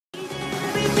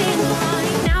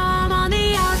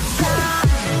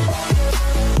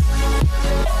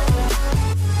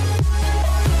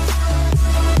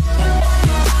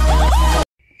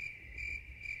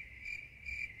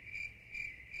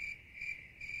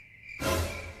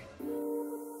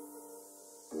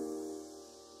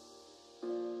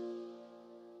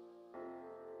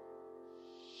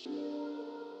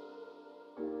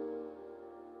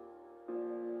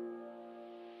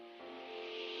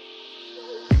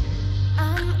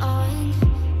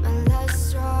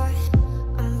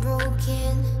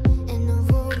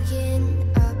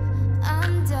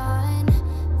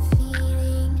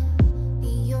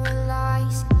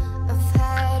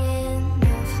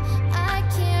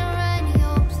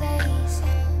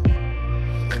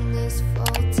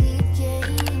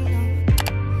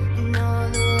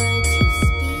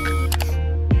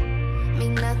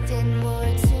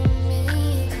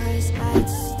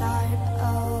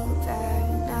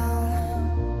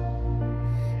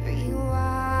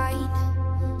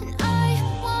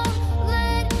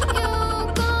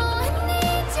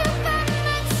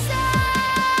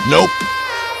Nope.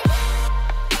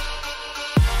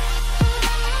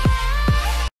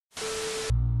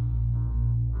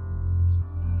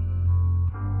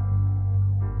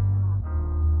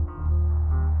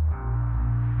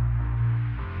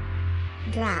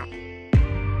 Drop.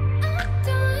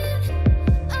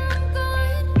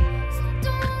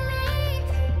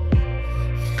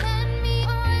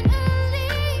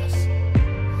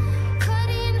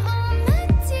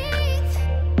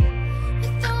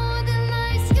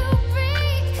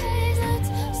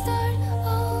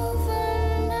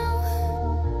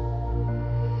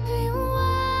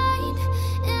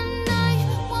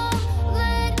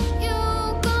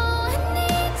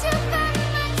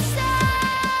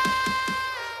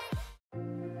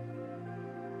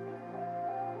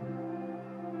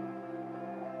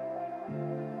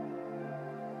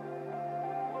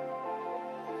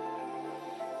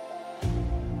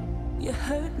 You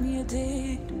hurt me, you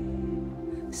did,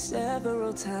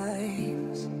 several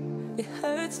times. It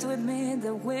hurts to admit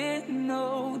that we're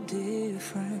no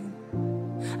different.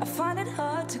 I find it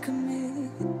hard to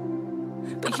commit,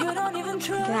 but you don't even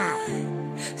try.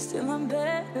 Still I'm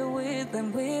better with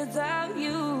than without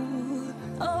you.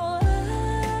 Oh,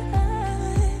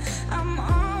 I'm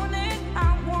on it,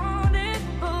 I want it,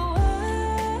 but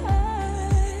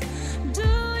why do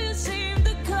you seem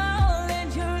to call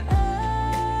it your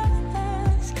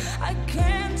eyes? I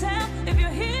can't tell if you're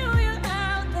here or you're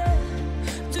out there.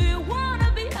 Do you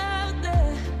wanna be out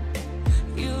there?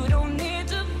 You don't need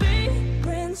to be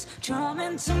Prince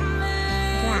Charming to me.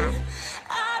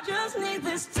 I just need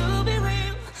this to be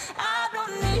real. I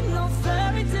don't need no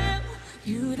fairy tale.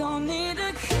 You don't need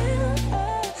a killer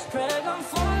dragon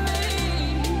for me.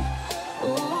 Ooh,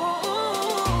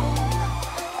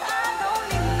 I don't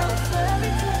need no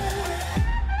fairy tale.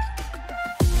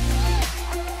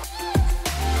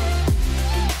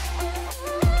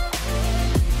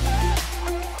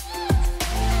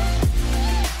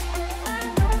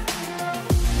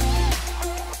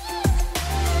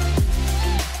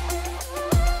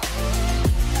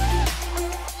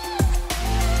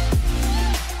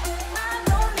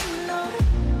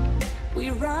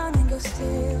 Run and go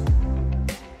still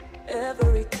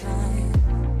every time.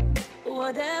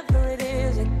 Whatever it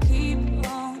is, I keep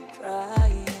on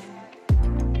trying.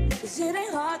 'Cause it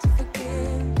ain't hard to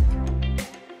forgive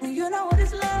when you know what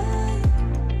it's like.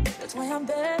 That's why I'm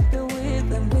better with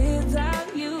than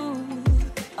without you.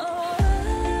 Oh,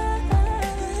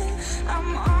 I'm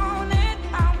on it,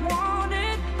 I want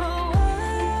it, but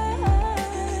why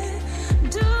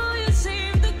do you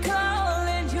seem to call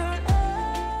it your own?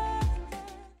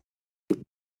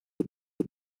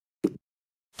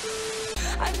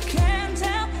 I can't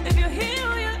tell if you're here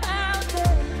or you're out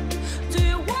there. Do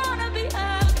you wanna be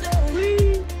out there?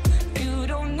 You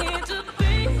don't need to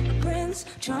be Prince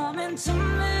Charming to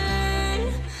me.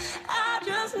 I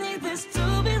just need this to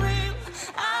be real.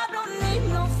 I don't need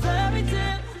no fairy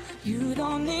tale. You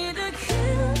don't need a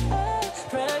killer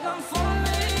dragon for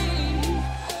me.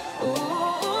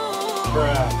 Ooh,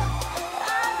 Bruh.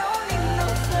 I don't need no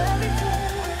fairy tale.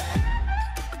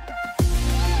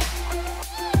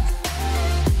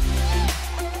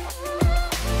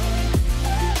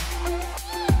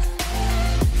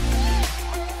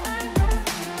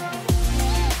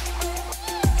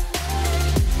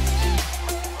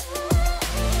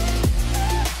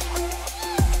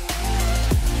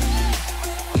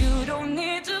 You don't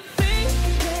need to be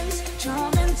Prince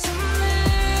Charming to me.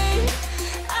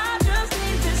 I just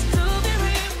need this to be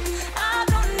real. I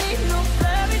don't need no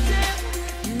fairy tale.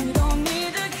 You don't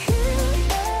need a killer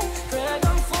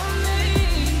dragon for me.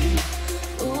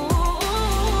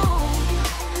 Ooh,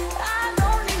 I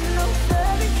don't need no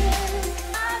fairy tale.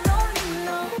 I don't need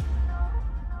no.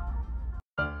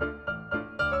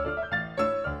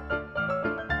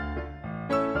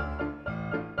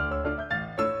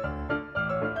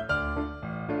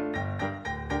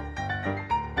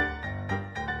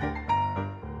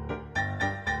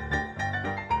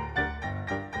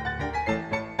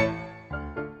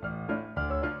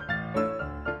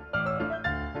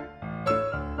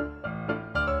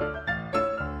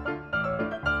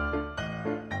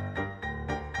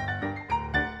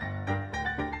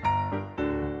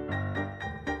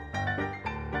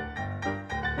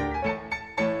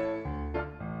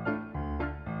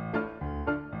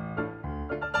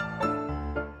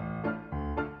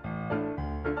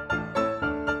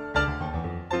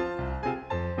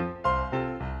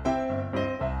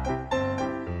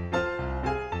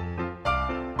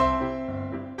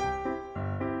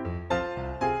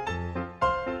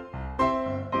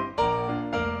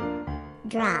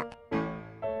 Drop.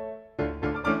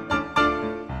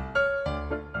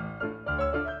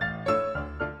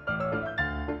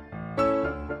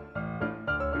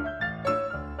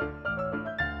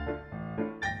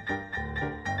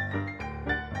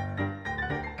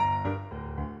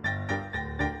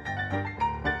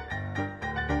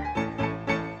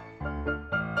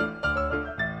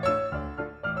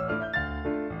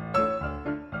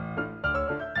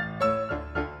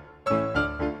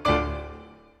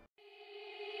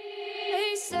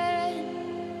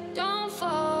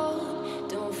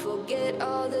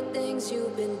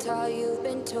 you've been taught, you've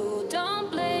been told.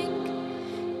 Don't blink,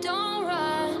 don't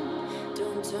run,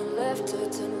 don't turn left or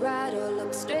turn right or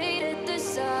look straight at the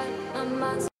sun. My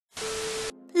mind's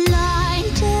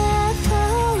Blind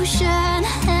devotion,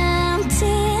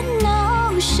 empty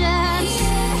notion.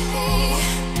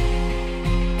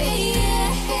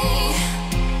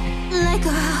 Like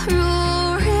a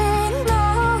roaring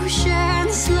ocean,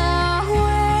 slow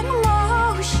in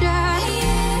motion.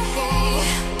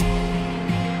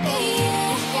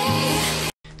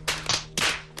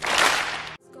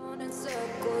 going in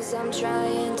circles, I'm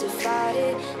trying to fight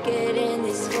it. Getting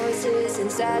these voices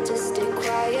inside to stay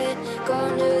quiet.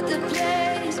 Going to the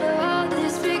place where all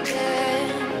this began.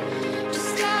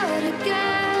 Just start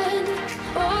again.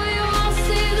 Oh, you won't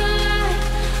see the light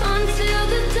until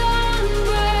the dawn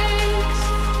breaks.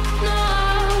 No,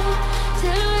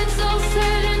 till it's all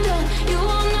said and done, you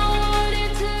won't know what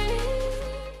it takes.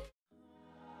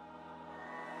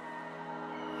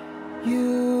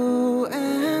 You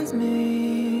and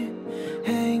me,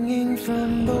 hanging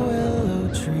from the willow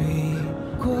tree,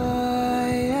 quietly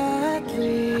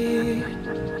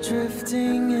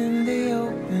drifting in the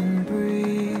open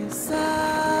breeze.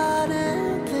 Suddenly,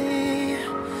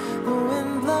 the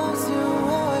wind blows you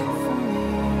away from me.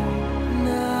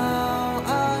 Now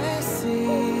I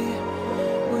see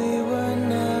we were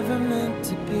never meant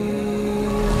to be.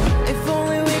 If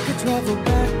only we could travel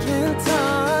back in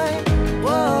time.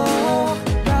 Whoa,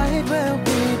 right where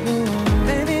we belong.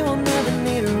 Maybe we'll never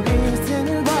need a reason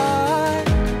why.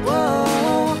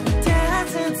 Whoa,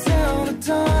 dancing till the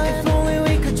dawn. If only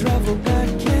we could travel back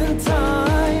in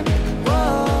time.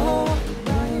 Whoa,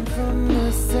 right from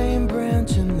the same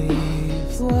branch and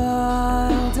leaves,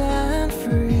 wild and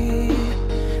free,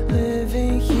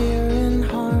 living here in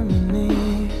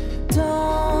harmony.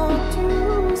 Don't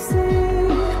you see?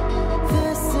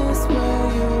 This is where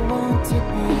you want to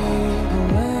be.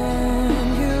 When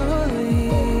you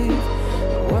leave,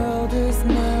 the world is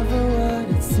never what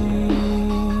it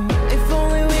seems. If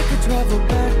only we could travel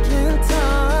back in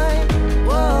time.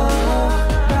 Whoa,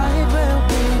 right where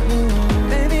we belong.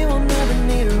 Maybe we'll never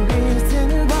need a reason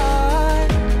why.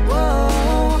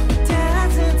 Whoa,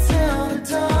 dancing till the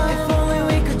dawn. If only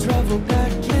we could travel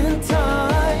back in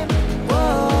time.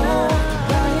 Whoa,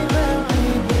 right where we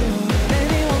belong.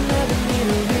 Maybe we'll never need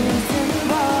a reason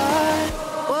why.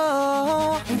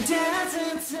 Whoa,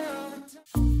 dancing till the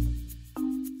dawn.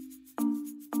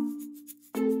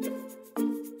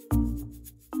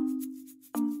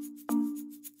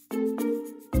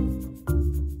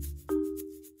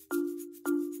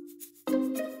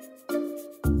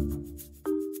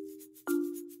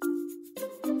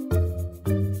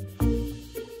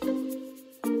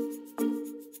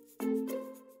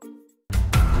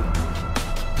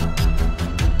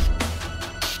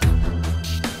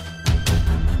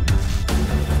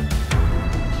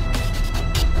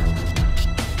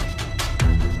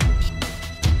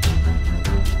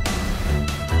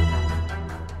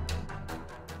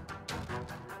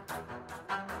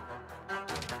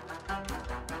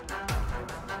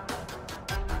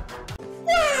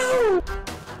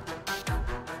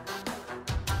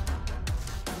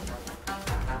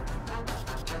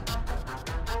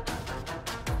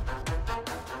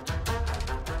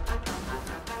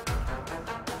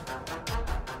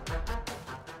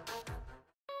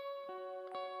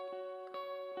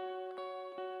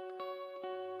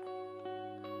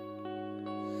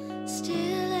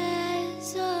 Still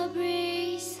as a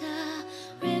breeze, a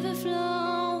river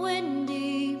flowing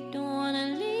deep. Don't wanna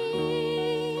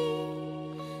leave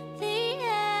the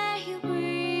air you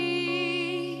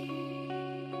breathe.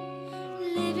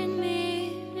 Living me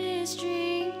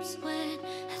dreams when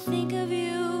I think of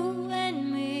you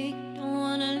and me. Don't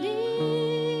wanna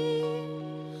leave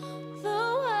the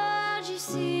world you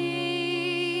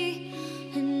see,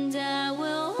 and I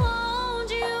will hold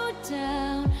you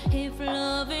down if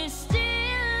love is still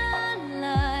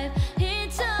alive.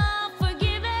 It's all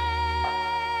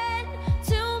forgiven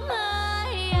to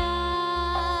my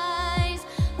eyes.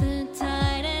 The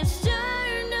tide has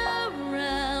turned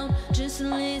around. Just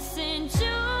listen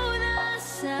to the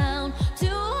sound.